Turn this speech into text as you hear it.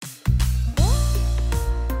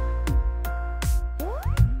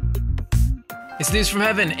It's news from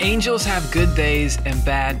heaven. Angels have good days and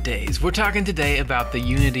bad days. We're talking today about the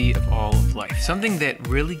unity of all of life. Something that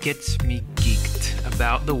really gets me geeked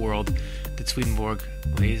about the world that Swedenborg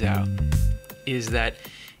lays out is that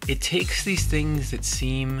it takes these things that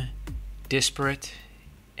seem disparate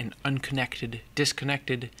and unconnected,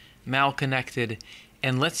 disconnected, malconnected,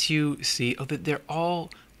 and lets you see that they're all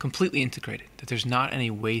completely integrated, that there's not any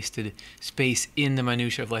wasted space in the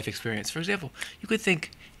minutiae of life experience. For example, you could think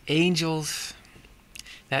angels,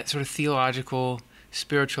 that sort of theological,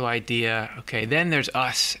 spiritual idea. Okay, then there's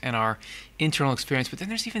us and our internal experience, but then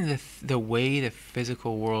there's even the way the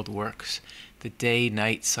physical world works, the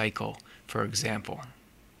day-night cycle, for example.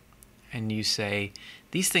 And you say,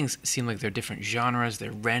 these things seem like they're different genres,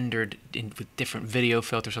 they're rendered with different video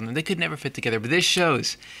filters or something. They could never fit together, but this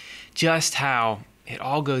shows just how it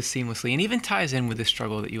all goes seamlessly and even ties in with the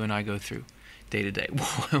struggle that you and I go through day to day.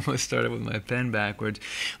 I almost started with my pen backwards.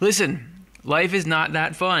 Listen. Life is not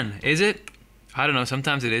that fun, is it? I don't know.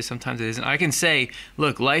 Sometimes it is, sometimes it isn't. I can say,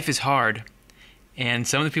 look, life is hard. And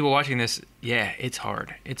some of the people watching this, yeah, it's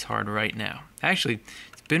hard. It's hard right now. Actually,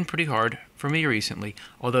 it's been pretty hard for me recently.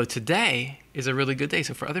 Although today is a really good day.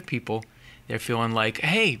 So for other people, they're feeling like,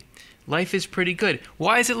 hey, life is pretty good.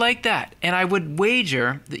 Why is it like that? And I would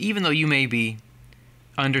wager that even though you may be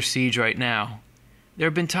under siege right now, there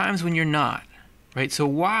have been times when you're not, right? So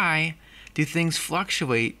why do things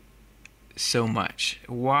fluctuate so much?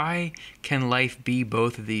 Why can life be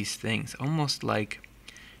both of these things, almost like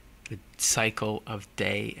the cycle of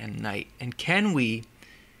day and night? And can we,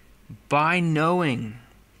 by knowing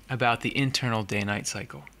about the internal day-night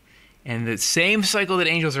cycle and the same cycle that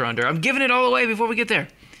angels are under, I'm giving it all away before we get there,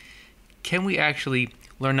 can we actually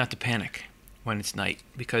learn not to panic when it's night?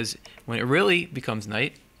 Because when it really becomes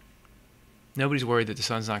night, nobody's worried that the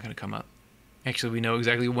sun's not going to come up. Actually, we know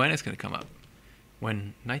exactly when it's going to come up,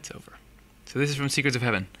 when night's over. So this is from Secrets of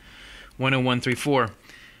Heaven, 10134.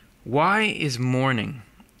 Why is mourning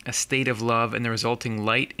a state of love and the resulting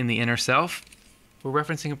light in the inner self? We're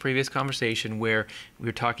referencing a previous conversation where we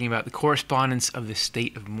were talking about the correspondence of the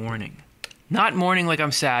state of mourning. Not mourning like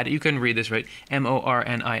I'm sad. You can read this, right?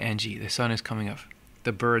 M-O-R-N-I-N-G. The sun is coming up.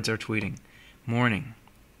 The birds are tweeting. Mourning.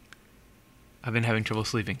 I've been having trouble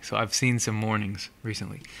sleeping, so I've seen some mornings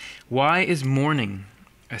recently. Why is mourning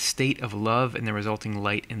a state of love and the resulting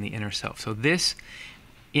light in the inner self? So this,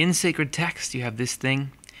 in sacred text, you have this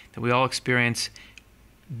thing that we all experience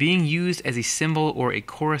being used as a symbol or a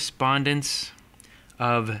correspondence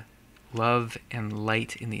of love and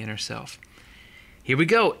light in the inner self. Here we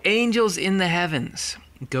go. Angels in the heavens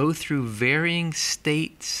go through varying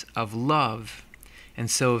states of love and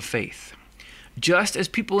so of faith, just as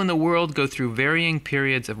people in the world go through varying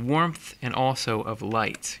periods of warmth and also of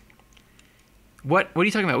light. What are you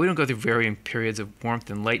talking about? We don't go through varying periods of warmth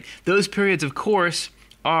and light. Those periods, of course,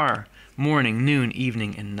 are morning, noon,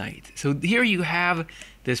 evening, and night. So here you have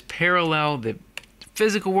this parallel, the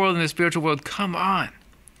physical world and the spiritual world. Come on.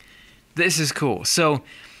 This is cool. So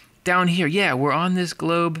down here, yeah, we're on this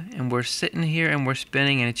globe, and we're sitting here, and we're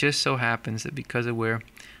spinning, and it just so happens that because of where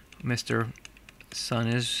Mr. Sun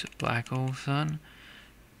is, black hole sun,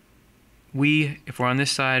 if we're on this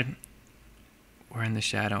side, we're in the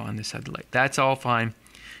shadow on this side of the light. That's all fine.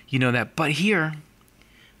 You know that. But here,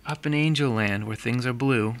 up in angel land, where things are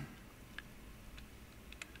blue,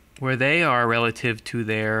 where they are relative to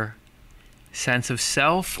their sense of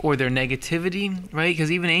self or their negativity, right?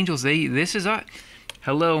 Because even angels, this is us.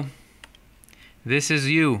 Hello. This is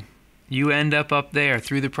you. You end up there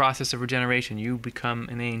through the process of regeneration. You become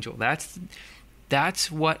an angel. That's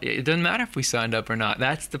what, it doesn't matter if we signed up or not.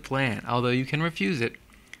 That's the plan. Although you can refuse it,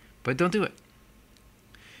 but don't do it.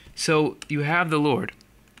 So you have the Lord,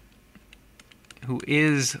 who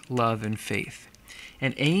is love and faith.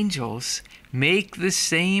 And angels make the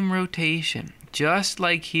same rotation. Just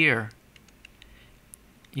like here,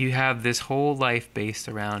 you have this whole life based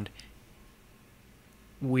around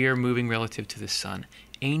we're moving relative to the sun.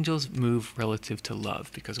 Angels move relative to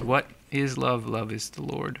love, because what is love? Love is the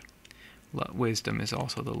Lord. Wisdom is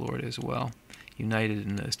also the Lord as well, united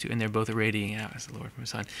in those two. And they're both irradiating out as the Lord from the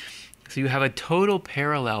sun. So you have a total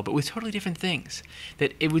parallel, but with totally different things.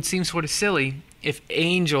 That it would seem sort of silly if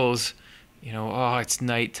angels, it's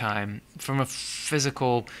nighttime, from a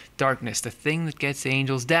physical darkness, the thing that gets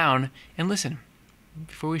angels down. And listen,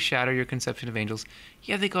 before we shatter your conception of angels,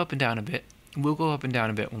 yeah, they go up and down a bit. We'll go up and down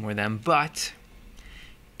a bit when we're them, but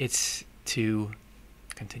it's to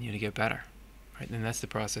continue to get better, right? And that's the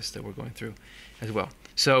process that we're going through as well.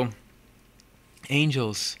 So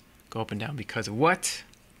angels go up and down because of what?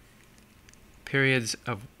 Periods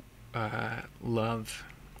of love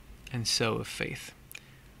and so of faith.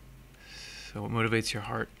 So what motivates your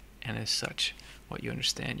heart, and as such, what you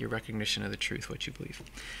understand, your recognition of the truth, what you believe.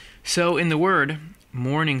 So in the Word,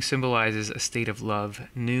 morning symbolizes a state of love,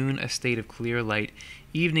 noon a state of clear light,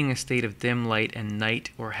 evening a state of dim light, and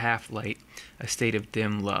night or half light a state of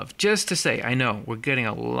dim love. Just to say, I know we're getting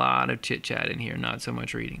a lot of chit-chat in here, not so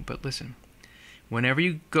much reading, but listen, whenever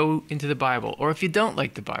you go into the Bible, or if you don't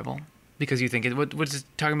like the Bible, because you think, what's it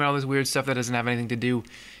talking about all this weird stuff that doesn't have anything to do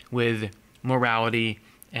with morality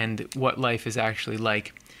and what life is actually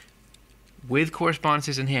like, with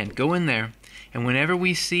correspondences in hand, go in there, and whenever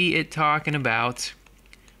we see it talking about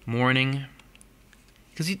morning,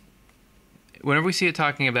 whenever we see it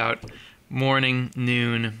talking about morning,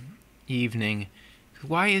 noon, evening,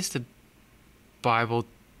 why is the Bible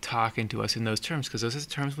talking to us in those terms? Because those are the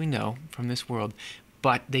terms we know from this world,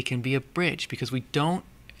 but they can be a bridge, because we don't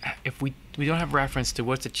have reference to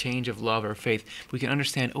what's a change of love or faith. We can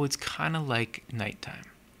understand, it's kind of like nighttime.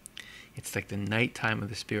 It's like the nighttime of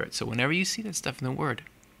the Spirit. So whenever you see that stuff in the Word,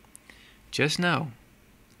 just know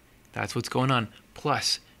that's what's going on.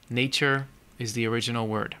 Plus, nature is the original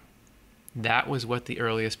word. That was what the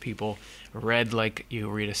earliest people read like you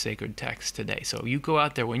read a sacred text today. So you go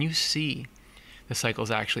out there, when you see the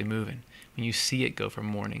cycles actually moving, when you see it go from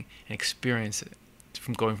morning and experience it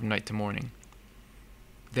from going from night to morning,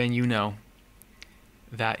 then you know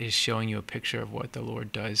that is showing you a picture of what the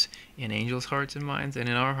Lord does in angels' hearts and minds and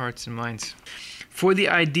in our hearts and minds. For the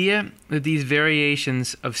idea that these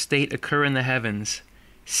variations of state occur in the heavens,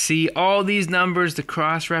 see all these numbers, the best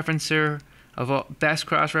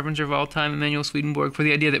cross-referencer of all time, Emanuel Swedenborg, for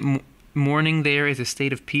the idea that morning there is a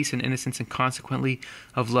state of peace and innocence and consequently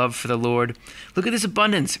of love for the Lord. Look at this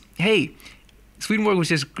abundance. Hey, Swedenborg was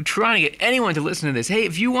just trying to get anyone to listen to this. Hey,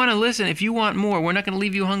 if you want to listen, if you want more, we're not going to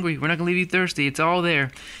leave you hungry. We're not going to leave you thirsty. It's all there.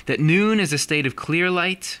 That noon is a state of clear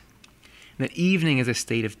light, and that evening is a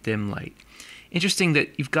state of dim light. Interesting that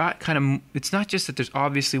you've got it's not just that there's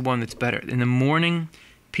obviously one that's better. In the morning,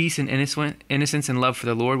 peace and innocence and love for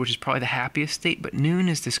the Lord, which is probably the happiest state, but noon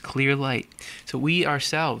is this clear light. So we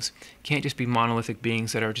ourselves can't just be monolithic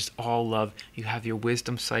beings that are just all love. You have your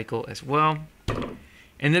wisdom cycle as well.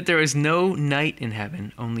 And that there is no night in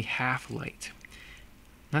heaven, only half light.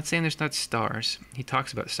 I'm not saying there's not stars. He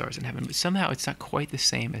talks about stars in heaven, but somehow it's not quite the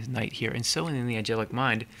same as night here. And so in the angelic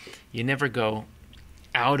mind, you never go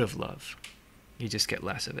out of love. You just get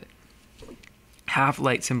less of it. Half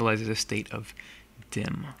light symbolizes a state of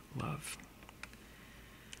dim love.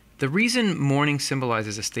 The reason morning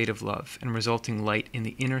symbolizes a state of love and resulting light in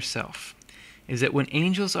the inner self is that when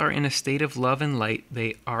angels are in a state of love and light,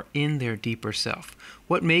 they are in their deeper self.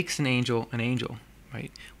 What makes an angel,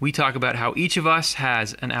 right? We talk about how each of us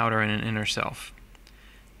has an outer and an inner self.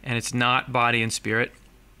 And it's not body and spirit.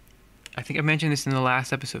 I think I mentioned this in the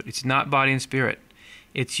last episode. It's not body and spirit.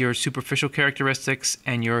 It's your superficial characteristics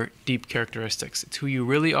and your deep characteristics. It's who you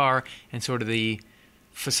really are and sort of the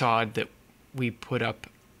facade that we put up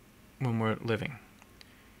when we're living.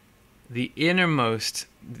 The innermost,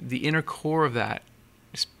 the inner core of that,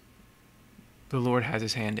 the Lord has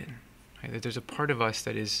his hand in. Right? That there's a part of us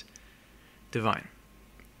that is divine.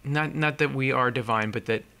 Not that we are divine, but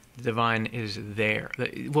that the divine is there.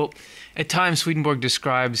 Well, at times Swedenborg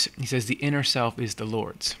describes, he says, the inner self is the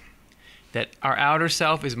Lord's. That our outer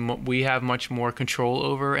self is we have much more control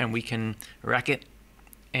over, and we can wreck it,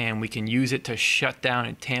 and we can use it to shut down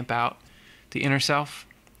and tamp out the inner self.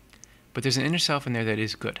 But there's an inner self in there that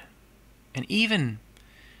is good. And even,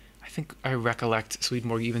 I think I recollect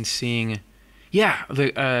Swedenborg even seeing,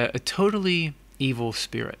 a totally evil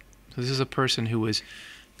spirit. So this is a person who was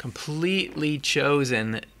completely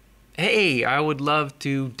chosen. Hey, I would love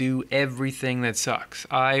to do everything that sucks.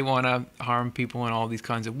 I want to harm people in all these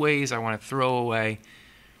kinds of ways. I want to throw away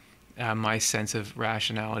my sense of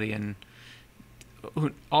rationality and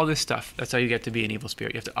all this stuff. That's how you get to be an evil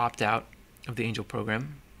spirit. You have to opt out of the angel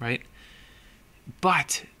program, right?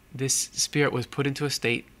 But this spirit was put into a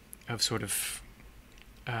state of sort of,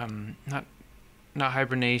 not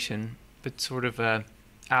hibernation, but sort of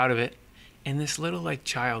out of it. And this little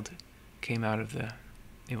child came out of the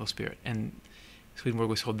evil spirit. And Swedenborg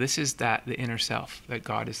was told this is the inner self that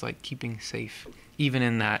God is keeping safe, even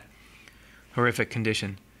in that horrific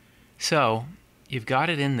condition. So you've got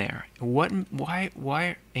it in there. Why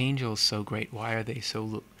are angels so great? Why are they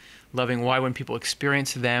so loving? Why, when people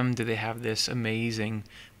experience them, do they have this amazing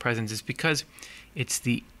presence? It's because it's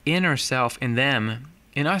the inner self in them.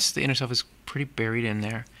 In us, the inner self is pretty buried in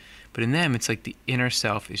there. But in them, it's like the inner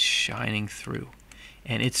self is shining through.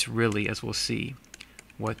 And it's really, as we'll see,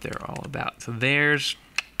 what they're all about. So there's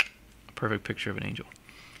a perfect picture of an angel.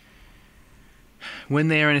 When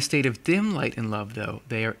they are in a state of dim light and love, though,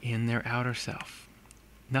 they are in their outer self.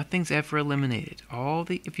 Nothing's ever eliminated.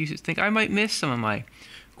 If you think I might miss some of my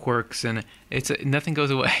quirks, and nothing goes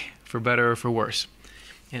away for better or for worse.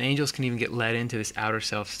 And angels can even get led into this outer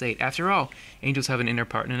self state. After all, angels have an inner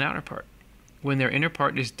part and an outer part. When their inner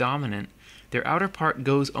part is dominant, their outer part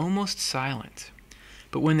goes almost silent.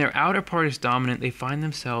 But when their outer part is dominant, they find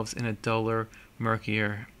themselves in a duller,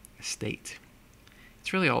 murkier state.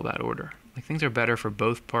 It's really all about order. Like, things are better for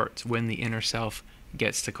both parts when the inner self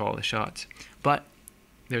gets to call the shots. But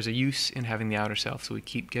there's a use in having the outer self, so we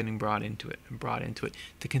keep getting brought into it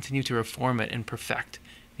to continue to reform it and perfect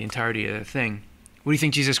the entirety of the thing. What do you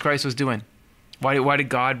think Jesus Christ was doing? Why did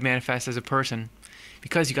God manifest as a person?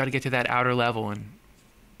 Because you got to get to that outer level and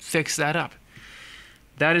fix that up.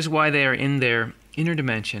 That is why they are in their inner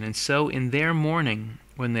dimension, and so in their morning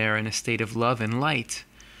when they are in a state of love and light,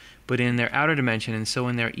 but in their outer dimension, and so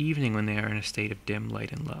in their evening when they are in a state of dim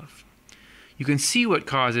light and love. You can see what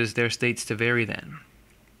causes their states to vary then.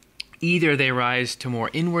 Either they rise to more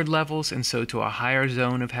inward levels, and so to a higher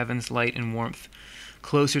zone of heaven's light and warmth,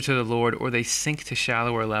 closer to the Lord, or they sink to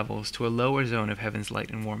shallower levels, to a lower zone of heaven's light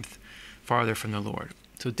and warmth, farther from the Lord.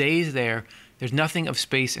 So days there's nothing of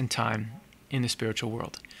space and time in the spiritual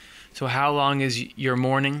world. So how long is your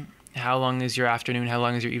morning? How long is your afternoon? How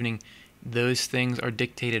long is your evening? Those things are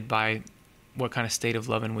dictated by what kind of state of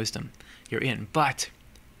love and wisdom you're in. But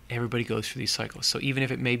everybody goes through these cycles. So even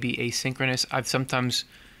if it may be asynchronous,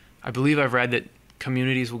 I believe I've read that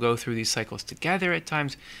communities will go through these cycles together at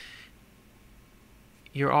times.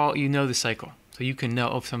 You know the cycle, so you can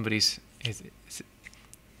know if somebody's.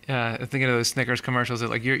 I'm thinking of those Snickers commercials that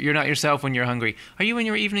like you're not yourself when you're hungry. Are you in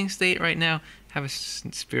your evening state right now? Have a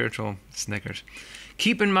spiritual Snickers.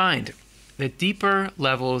 Keep in mind that deeper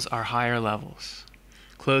levels are higher levels,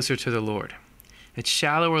 closer to the Lord. That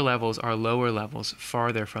shallower levels are lower levels,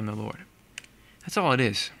 farther from the Lord. That's all it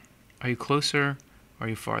is. Are you closer? Or are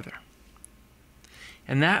you farther?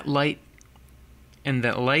 And that light in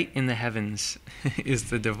the heavens is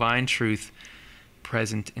the divine truth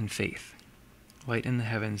present in faith. Light in the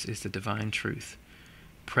heavens is the divine truth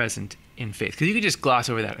present in faith. Because you could just gloss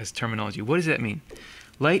over that as terminology. What does that mean?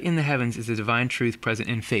 Light in the heavens is the divine truth present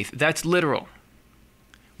in faith. That's literal.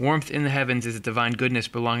 Warmth in the heavens is a divine goodness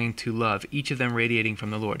belonging to love, each of them radiating from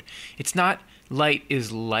the Lord. It's not light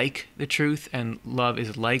is like the truth and love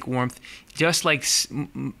is like warmth. Just like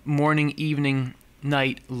morning, evening,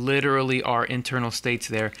 night literally are internal states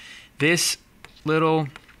there. This little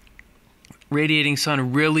radiating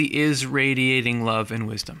sun really is radiating love and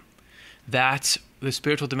wisdom. That's the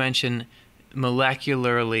spiritual dimension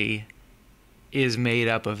molecularly is made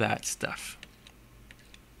up of that stuff.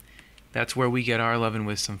 That's where we get our love and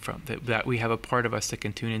wisdom from, that we have a part of us that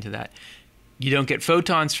can tune into that. You don't get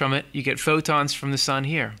photons from it. You get photons from the sun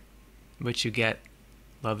here, but you get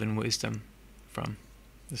love and wisdom from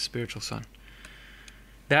the spiritual sun.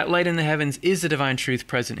 That light in the heavens is the divine truth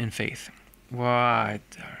present in faith. Why?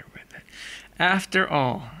 I read that. After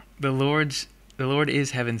all, the Lord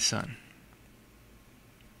is heaven's sun.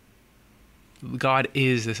 God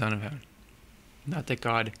is the Son of Heaven. Not that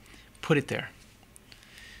God put it there.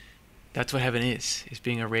 That's what heaven is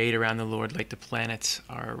being arrayed around the Lord like the planets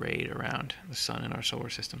are arrayed around the sun in our solar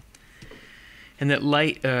system. And that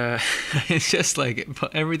light, it's just like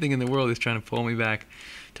everything in the world is trying to pull me back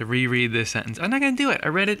to reread this sentence. I'm not going to do it. I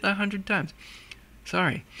read it 100 times.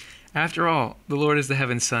 Sorry. After all, the Lord is the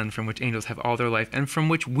heaven's sun from which angels have all their life and from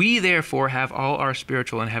which we therefore have all our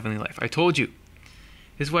spiritual and heavenly life. I told you.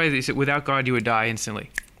 This is why they said without God you would die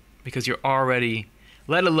instantly. Because you're already,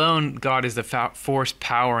 let alone God is the force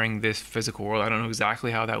powering this physical world. I don't know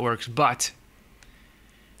exactly how that works, but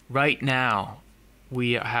right now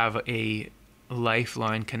we have a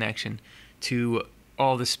lifeline connection to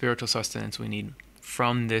all the spiritual sustenance we need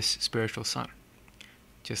from this spiritual sun.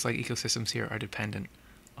 Just like ecosystems here are dependent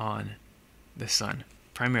on the sun,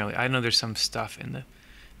 primarily. I know there's some stuff in the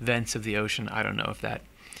vents of the ocean. I don't know if that,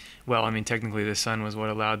 well, I mean, technically the sun was what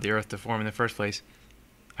allowed the earth to form in the first place.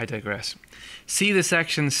 I digress. See the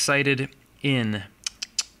sections cited in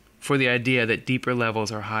for the idea that deeper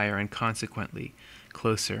levels are higher and consequently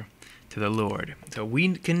closer to the Lord. So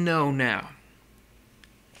we can know now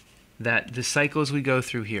that the cycles we go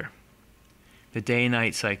through here, the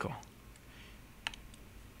day-night cycle,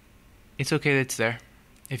 it's okay that it's there.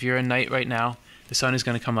 If you're in night right now, the sun is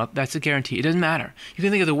going to come up. That's a guarantee. It doesn't matter. You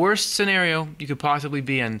can think of the worst scenario you could possibly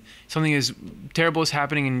be in. Something as terrible is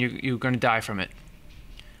happening and you're going to die from it.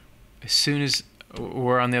 As soon as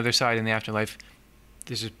we're on the other side in the afterlife,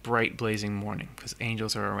 there's this bright blazing morning because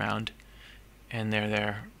angels are around and they're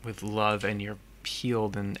there with love and you're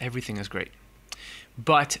healed and everything is great.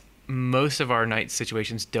 But most of our night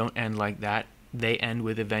situations don't end like that. They end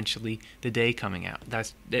with eventually the day coming out.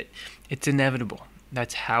 It's inevitable.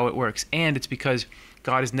 That's how it works. And it's because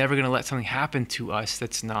God is never going to let something happen to us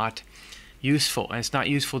that's not useful. And it's not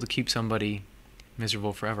useful to keep somebody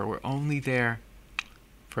miserable forever. We're only there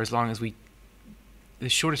for as long as the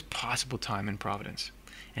shortest possible time in providence.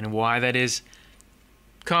 And why that is,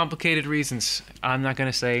 complicated reasons. I'm not going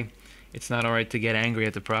to say it's not all right to get angry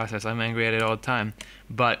at the process. I'm angry at it all the time.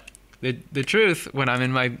 But the truth, when I'm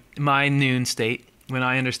in my noon state, when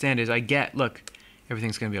I understand is I get, look,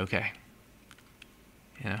 everything's going to be okay.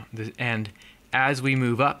 And as we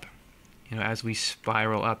move up, as we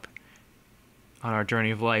spiral up on our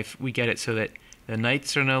journey of life, we get it so that the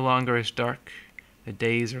nights are no longer as dark, the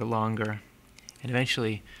days are longer, and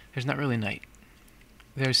eventually there's not really night.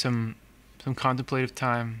 There's some contemplative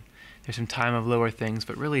time, there's some time of lower things,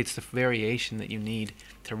 but really it's the variation that you need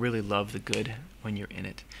to really love the good when you're in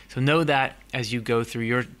it. So know that as you go through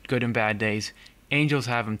your good and bad days, angels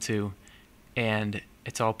have them too, and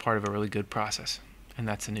it's all part of a really good process. And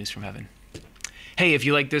that's the news from heaven. Hey, if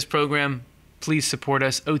you like this program, please support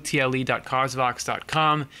us,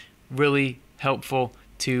 otle.causvox.com. Really helpful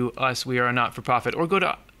to us. We are a not-for-profit. Or go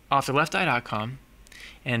to offtheLefteye.com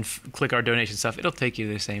and click our donation stuff. It'll take you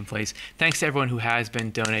to the same place. Thanks to everyone who has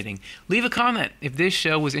been donating. Leave a comment. If this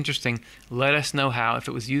show was interesting, let us know how. If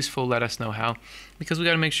it was useful, let us know how. Because we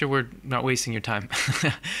got to make sure we're not wasting your time.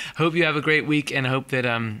 Hope you have a great week, and hope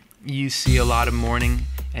that you see a lot of morning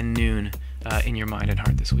and noon in your mind and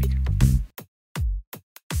heart this week.